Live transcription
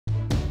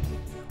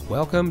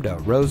Welcome to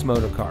Rose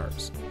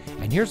Motorcars,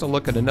 and here's a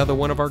look at another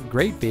one of our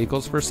great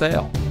vehicles for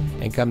sale,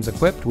 and comes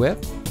equipped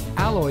with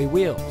alloy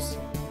wheels,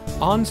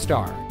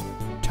 OnStar,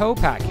 tow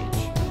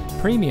package,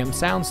 premium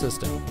sound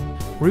system,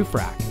 roof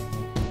rack,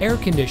 air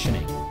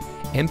conditioning,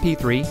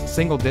 MP3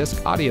 single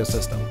disc audio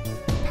system,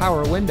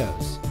 power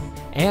windows,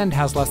 and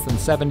has less than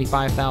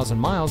 75,000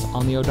 miles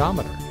on the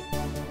odometer.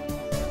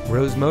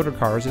 Rose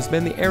Motorcars has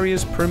been the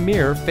area's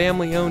premier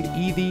family-owned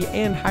EV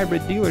and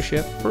hybrid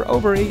dealership for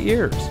over 8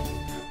 years.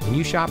 When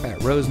you shop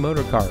at Rose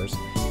Motorcars,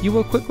 you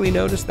will quickly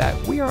notice that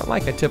we aren't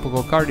like a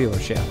typical car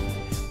dealership.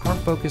 Our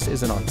focus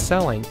isn't on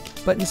selling,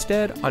 but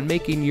instead on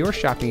making your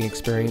shopping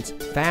experience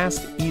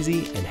fast,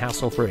 easy, and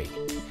hassle-free.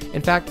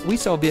 In fact, we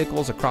sell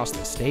vehicles across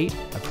the state,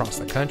 across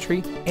the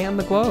country, and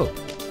the globe.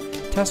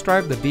 Test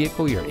drive the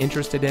vehicle you're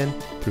interested in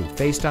through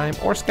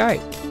FaceTime or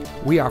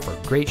Skype. We offer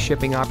great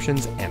shipping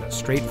options and a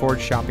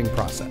straightforward shopping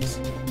process.